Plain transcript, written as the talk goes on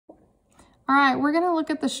All right, we're gonna look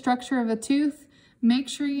at the structure of a tooth. Make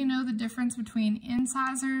sure you know the difference between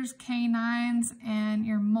incisors, canines, and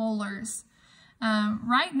your molars.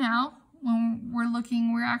 Right now, when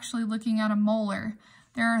we're actually looking at a molar.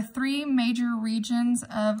 There are three major regions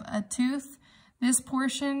of a tooth. This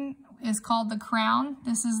portion is called the crown.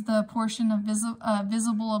 This is the portion of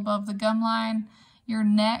visible above the gum line, your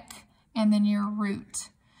neck, and then your root.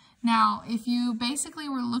 Now, if you basically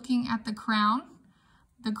were looking at the crown,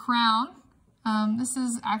 this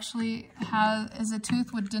is actually is a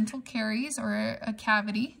tooth with dental caries or a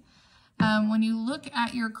cavity. When you look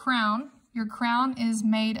at your crown is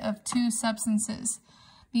made of two substances.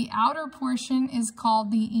 The outer portion is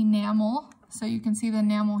called the enamel, so you can see the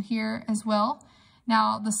enamel here as well.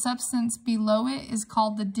 Now, the substance below it is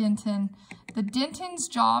called the dentin. The dentin's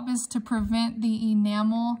job is to prevent the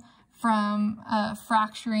enamel from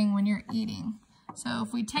fracturing when you're eating. So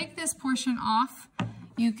if we take this portion off,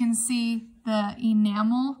 you can see the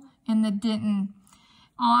enamel and the dentin.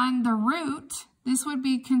 On the root, this would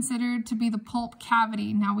be considered to be the pulp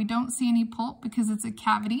cavity. Now, we don't see any pulp because it's a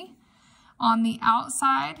cavity. On the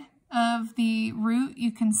outside of the root,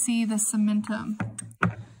 you can see the cementum.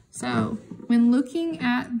 So when looking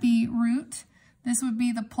at the root, this would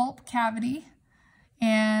be the pulp cavity,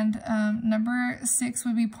 and number 6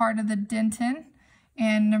 would be part of the dentin,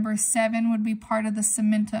 and number 7 would be part of the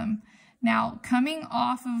cementum. Now, coming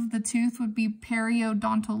off of the tooth would be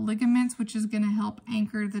periodontal ligaments, which is going to help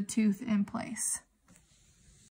anchor the tooth in place.